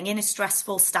stressful. Getting in is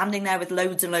stressful. Standing there with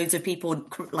loads and loads of people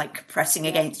like pressing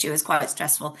against you is quite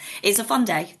stressful. It's a fun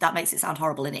day. That makes it sound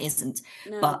horrible, and it isn't.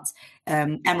 No. But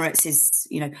Emirates is,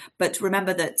 But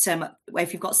remember that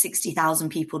if you've got 60,000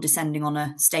 people descending on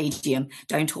a stadium,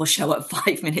 don't all show up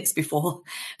 5 minutes before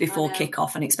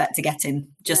kickoff and expect to get in.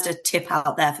 Just a tip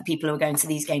out there for people who are going to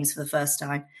these games for the first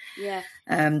time. Yeah.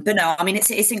 But no, I mean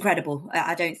it's incredible.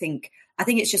 I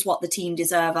think it's just what the team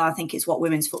deserve. I think it's what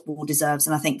women's football deserves.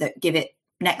 And I think that give it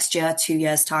next year, 2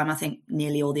 years' time, I think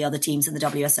nearly all the other teams in the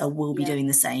WSL will be doing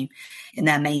the same in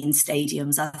their main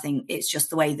stadiums. I think it's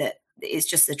just the way that it's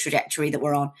just the trajectory that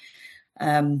we're on.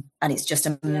 And it's just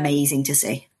amazing to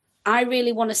see. I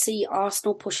really want to see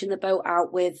Arsenal pushing the boat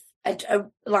out with,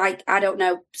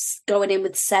 going in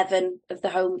with 7 of the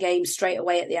home games straight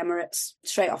away at the Emirates,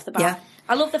 straight off the bat. Yeah.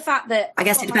 I love the fact that... I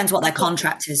guess it depends what their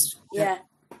contract is. Yeah.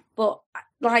 But,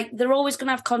 they're always going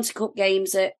to have Conti Cup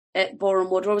games at Boreham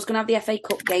Wood. We're always going to have the FA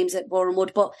Cup games at Boreham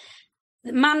Wood. But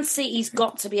Man City's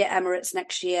got to be at Emirates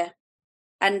next year.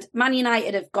 And Man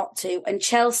United have got to. And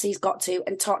Chelsea's got to.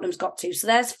 And Tottenham's got to. So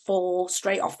there's 4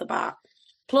 straight off the bat.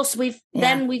 Plus, we've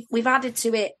added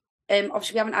to it.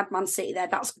 Obviously, we haven't had Man City there.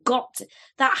 That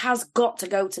has got to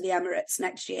go to the Emirates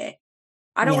next year.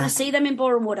 I don't want to see them in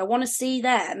Boreham Wood. I want to see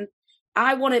them.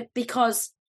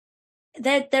 Because...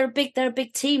 They're a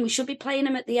big team. We should be playing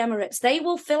them at the Emirates. They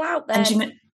will fill out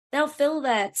they'll fill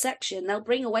their section. They'll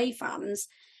bring away fans.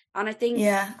 And I think...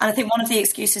 Yeah, and I think one of the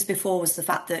excuses before was the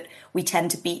fact that we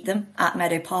tend to beat them at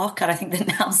Meadow Park. And I think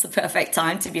that now's the perfect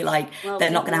time to be like,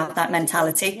 they're not going to have that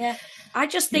mentality. Yeah. I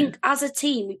just think as a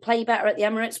team, we play better at the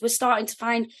Emirates. We're starting to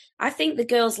find... I think the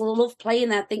girls love playing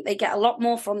there. I think they get a lot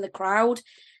more from the crowd.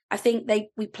 I think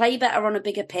we play better on a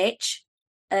bigger pitch.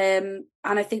 And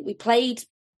I think we played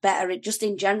better just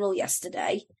in general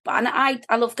yesterday. But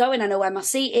I love going. I know where my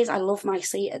seat is. I love my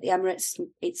seat at the Emirates.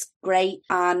 It's great.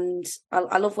 And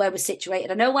I love where we're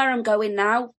situated. I know where I'm going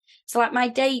now. So like my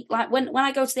day, like when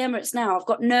I go to the Emirates now, I've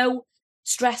got no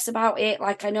stress about it.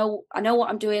 Like I know what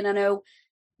I'm doing. I know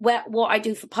what I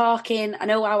do for parking. I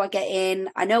know how I get in.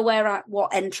 I know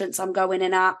what entrance I'm going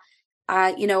in at.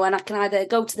 And I can either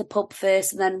go to the pub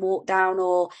first and then walk down,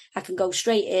 or I can go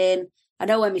straight in. I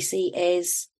know where my seat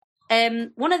is.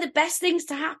 One of the best things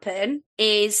to happen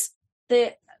is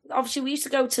that obviously we used to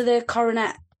go to the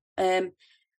Coronet.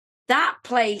 That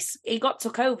place, it got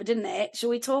took over, didn't it?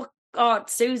 Shall we talk? God,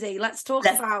 Susie, let's talk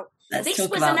about this.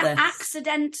 Was an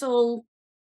accidental,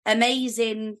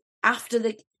 amazing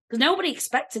because nobody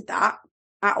expected that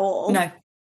at all. No.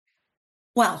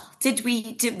 Well,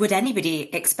 would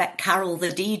anybody expect Carol the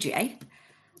DJ?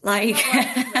 Like,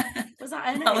 was that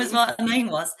her name? That was what her name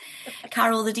was.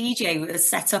 Carol the DJ was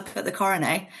set up at the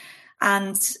Coronet,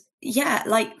 and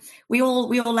like we all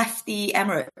left the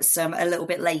Emirates a little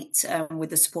bit late with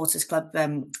the supporters club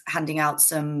handing out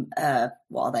some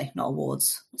what are they? Not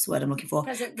awards. What's the word I'm looking for?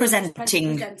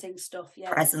 Presenting stuff.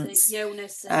 Yeah, presents.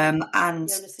 Jonas and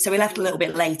Jonas so we left a little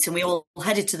bit late, and we all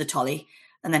headed to the Tolly.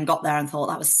 And then got there and thought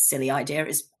that was a silly idea. It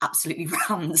was absolutely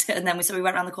rammed. And then we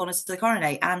went around the corner to the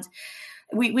Coronet, and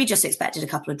we just expected a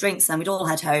couple of drinks, and we'd all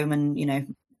head home,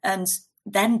 and and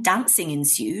then dancing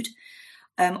ensued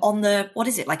on the, what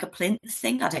is it, like a plinth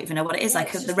thing? I don't even know what it is,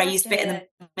 like the raised bit in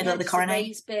the middle of the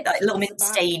Coronet, like a little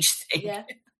mid-stage thing. Yeah.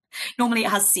 Normally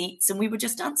it has seats, and we were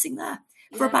just dancing there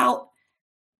for about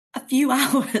a few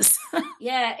hours.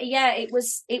 It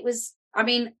was. I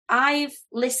mean, I've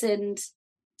listened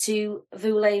to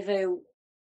Voulez-Vous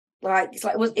Like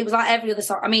it was like every other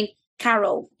song. I mean,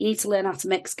 Carol, you need to learn how to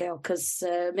mix, girl, because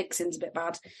mixing's a bit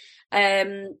bad.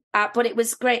 But it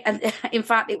was great, and in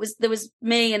fact, there was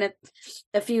me and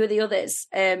a few of the others.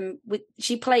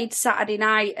 She played Saturday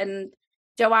night, and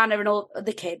Joanna and all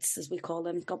the kids, as we call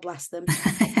them, God bless them,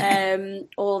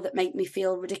 all that make me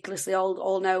feel ridiculously old,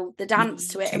 all know the dance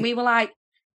to it, and we were like,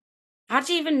 "How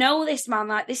do you even know this, man?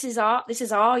 Like, this is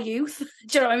our youth."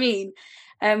 Do you know what I mean?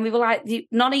 And we were like,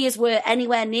 none of yous were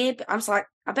anywhere near. I was like,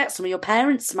 I bet some of your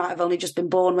parents might have only just been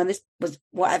born when this was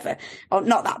whatever. Oh,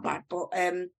 not that bad, but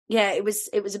yeah, it was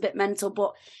a bit mental.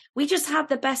 But we just had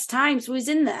the best times. We was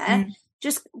in there,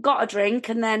 just got a drink,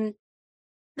 and then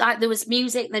like there was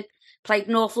music. And they played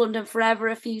North London Forever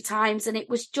a few times, and it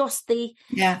was just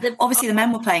obviously the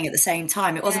men were playing at the same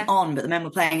time. It wasn't on, but the men were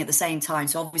playing at the same time.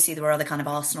 So obviously there were other kind of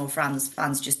Arsenal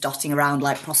fans just dotting around,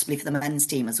 like possibly for the men's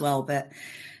team as well, but.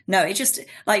 No, it just,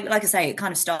 like I say, it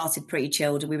kind of started pretty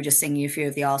chilled. We were just singing a few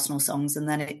of the Arsenal songs, and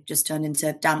then it just turned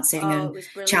into dancing and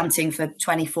chanting for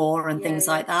 24 and things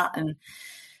like that. And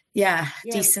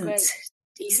decent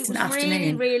afternoon.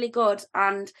 Really, really good.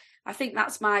 And I think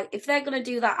that's if they're going to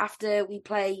do that after we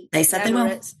play they said they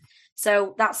will.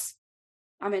 So that's,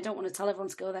 I mean, I don't want to tell everyone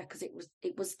to go there because it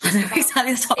was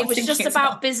just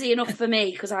about busy enough for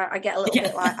me, because I get a little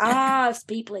bit like, it's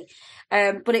peoply.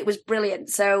 But it was brilliant.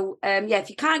 So,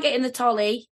 if you can't get in the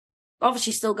Tolly,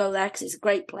 obviously still go there because it's a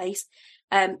great place.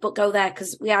 But go there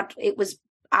because it was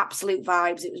absolute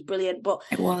vibes. It was brilliant. But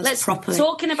it was properly.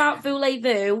 Talking about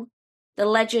Voulez-Vous, the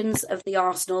legends of the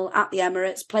Arsenal at the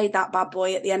Emirates played that bad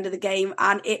boy at the end of the game.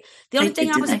 And the only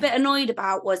thing I was a bit annoyed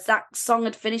about was that song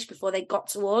had finished before they got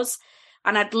to us.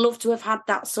 And I'd love to have had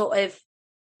that sort of,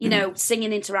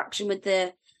 singing interaction with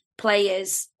the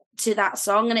players to that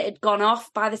song, and it had gone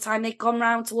off by the time they'd gone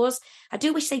round to us. I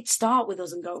do wish they'd start with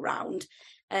us and go round.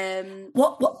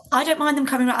 What I don't mind them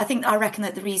coming around. I reckon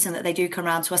that the reason that they do come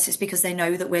round to us is because they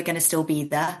know that we're going to still be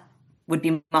there, would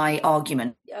be my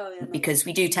argument. Because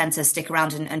we do tend to stick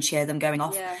around and cheer them going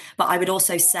off. Yeah. But I would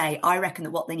also say, I reckon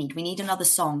that what we need another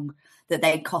song that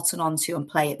they cotton onto and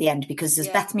play at the end, because there's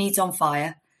Beth Mead's On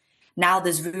Fire. Now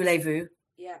there's Voulez-Vous.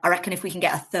 Yeah. I reckon if we can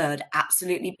get a third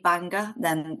absolutely banger,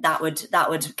 then that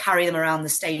would carry them around the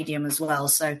stadium as well.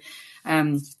 So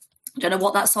I don't know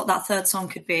what that third song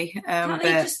could be.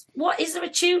 What is there a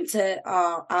tune to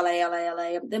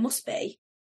LA? There must be.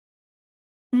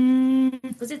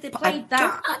 Because if they played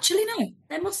that, don't actually know.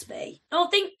 There must be.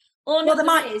 There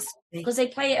might is because they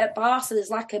play it at bar, so there's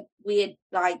like a weird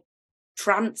like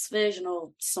trance version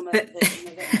or some version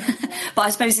of it. But I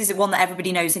suppose this is one that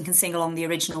everybody knows and can sing along the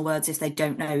original words if they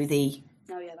don't know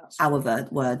our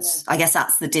words. Yeah. I guess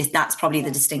that's probably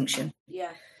the distinction.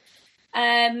 Yeah.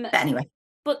 But anyway.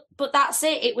 But that's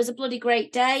it. It was a bloody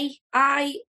great day.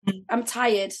 I'm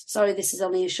tired. Sorry, this is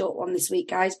only a short one this week,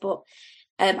 guys, but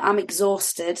I'm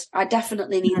exhausted. I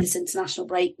definitely need this international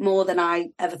break more than I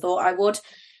ever thought I would.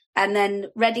 And then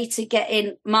ready to get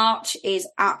in. March is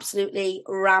absolutely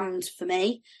rammed for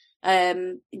me.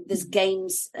 There's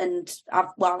games, and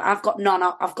I've got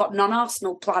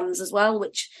non-Arsenal plans as well,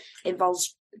 which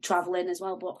involves travelling as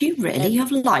well. But do you really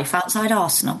have life outside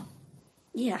Arsenal?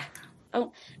 Yeah.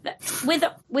 Oh,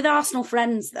 with Arsenal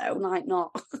friends though, like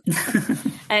not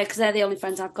because they're the only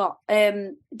friends I've got.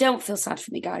 Don't feel sad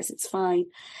for me, guys. It's fine.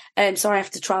 So I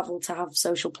have to travel to have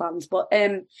social plans, but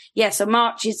so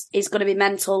March is going to be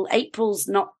mental. April's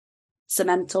not so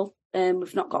mental.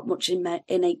 We've not got much in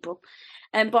April.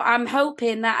 But I'm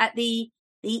hoping that at the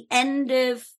end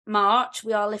of March,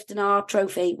 we are lifting our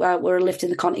trophy. We're lifting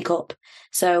the Conti Cup.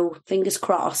 So fingers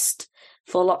crossed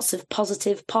for lots of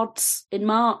positive pods in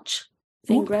March.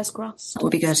 Fingers crossed. That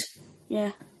would be good.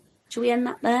 Yeah. Shall we end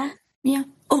that there? Yeah.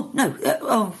 Oh, no.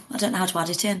 I don't know how to add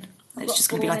it in. It's just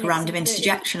going to be like a random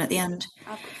interjection at the end.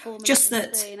 I've got 4 minutes just and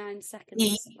that 39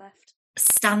 seconds left.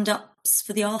 Stand-ups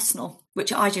for the Arsenal,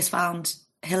 which I just found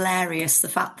hilarious, the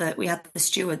fact that we had the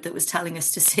steward that was telling us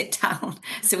to sit down,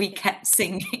 so we kept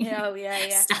singing.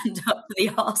 Stand up for the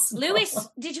Arsenal. Lewis,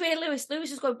 did you hear Lewis? Lewis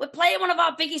was going, we're playing one of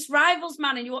our biggest rivals,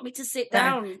 man, and you want me to sit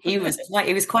down? He was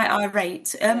quite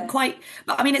irate. But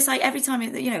I mean, it's like every time,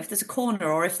 if there's a corner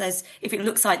or if it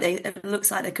looks like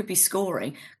there could be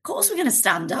scoring, of course we're going to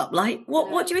stand up. Like,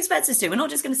 what do you expect us to do? We're not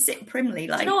just going to sit primly.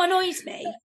 Like, you know what annoys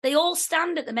me? They all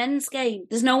stand at the men's game.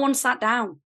 There's no one sat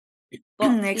down.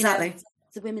 But, exactly.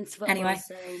 The women's football, anyway.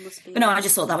 So must be. But no, I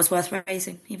just thought that was worth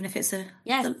raising, even if it's we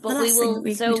will.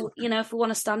 If we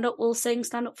want to stand up, we'll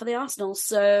stand up for the Arsenal.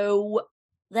 So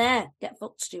get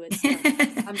fucked, Stuart.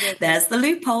 There's the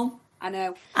loophole. I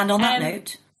know. And on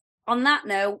that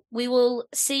note, we will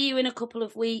see you in a couple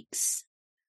of weeks.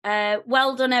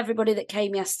 Well done, everybody that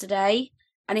came yesterday.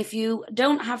 And if you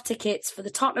don't have tickets for the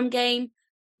Tottenham game,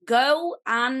 go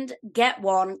and get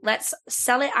one. Let's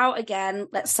sell it out again.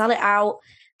 Let's sell it out,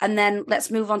 and then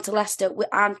let's move on to Leicester.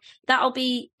 And that'll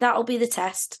be the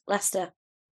test, Leicester.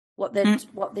 What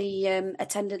the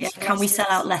attendance? Yeah, can we sell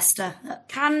out Leicester?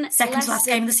 Second to last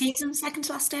game of the season? Second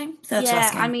to last game? Third to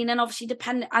last game? I mean, and obviously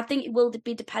I think it will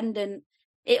be dependent.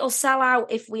 It'll sell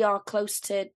out if we are close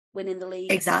to winning the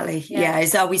league. Exactly. Yeah.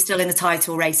 Are we still in the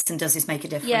title race, and does this make a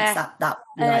difference? Yeah.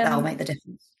 That'll make the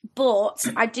difference. But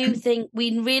I do think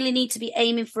we really need to be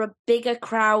aiming for a bigger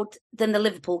crowd than the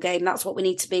Liverpool game. That's what we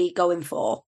need to be going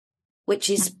for, which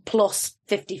is plus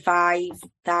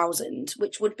 55,000,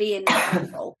 which would be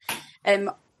incredible.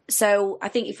 So I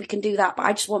think if we can do that,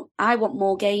 but I want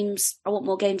more games. I want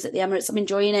more games at the Emirates. I'm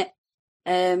enjoying it.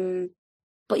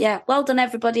 But yeah, well done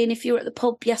everybody. And if you were at the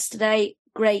pub yesterday,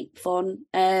 great fun.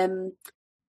 In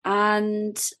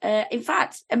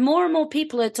fact, more and more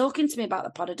people are talking to me about the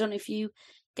pod. I don't know if you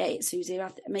get it, Susie.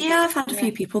 I've had a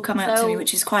few people come out to me,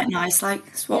 which is quite nice. Like,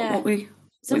 it's what we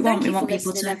want. We want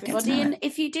people to get to know and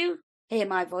if you do hear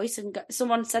my voice, and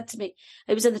someone said to me,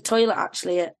 it was in the toilet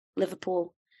actually at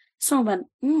Liverpool. Someone went,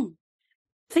 I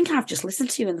think I've just listened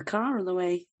to you in the car on the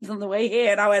way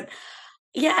here, and I went,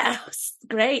 yeah, it's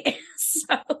great.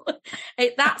 So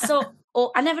that's all.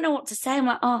 Or I never know what to say. I'm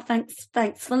like, oh, thanks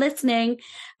for listening.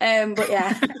 But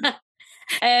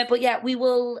yeah, we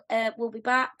will. We'll be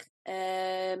back. Me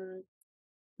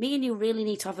and you really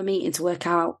need to have a meeting to work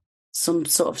out some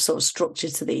sort of structure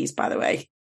to these. By the way,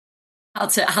 how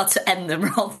to end them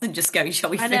rather than just go, shall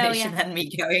we finish, and then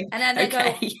me going, and then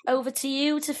go over to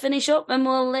you to finish up, and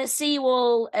we'll see you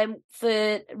all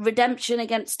for redemption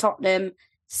against Tottenham.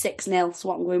 6-0 is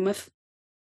what I'm going with.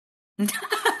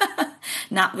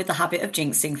 Nat with the habit of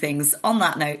jinxing things. On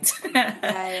that note,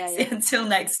 See, until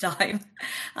next time,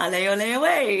 allez, ole,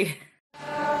 away.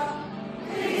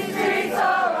 These streets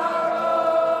are our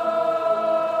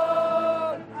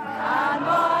own, and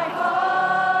my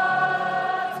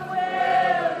heart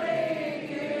will lead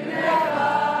you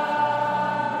never.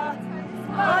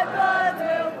 My blood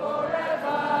will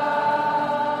forever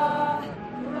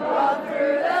run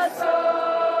through the soul.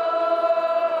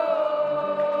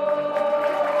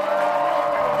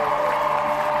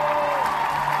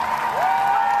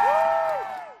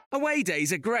 Away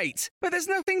days are great, but there's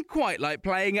nothing quite like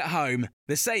playing at home.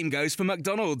 The same goes for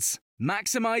McDonald's.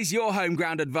 Maximise your home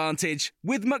ground advantage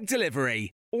with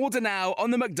McDelivery. Order now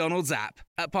on the McDonald's app.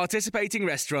 At participating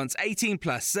restaurants, 18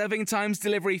 plus serving times,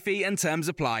 delivery fee and terms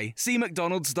apply. See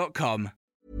mcdonalds.com.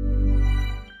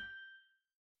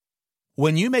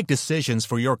 When you make decisions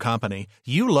for your company,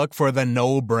 you look for the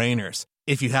no-brainers.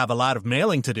 If you have a lot of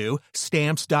mailing to do,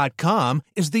 Stamps.com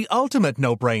is the ultimate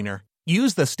no-brainer.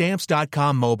 Use the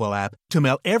Stamps.com mobile app to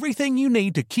mail everything you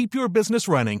need to keep your business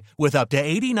running with up to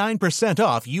 89%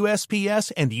 off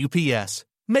USPS and UPS.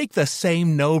 Make the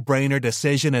same no-brainer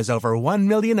decision as over 1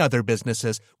 million other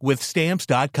businesses with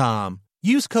Stamps.com.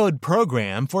 Use code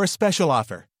PROGRAM for a special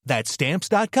offer. That's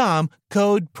Stamps.com,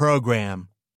 code PROGRAM.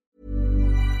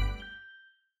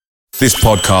 This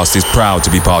podcast is proud to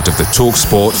be part of the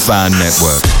TalkSport Fan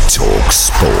Network.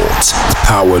 TalkSport.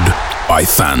 Powered by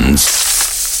fans.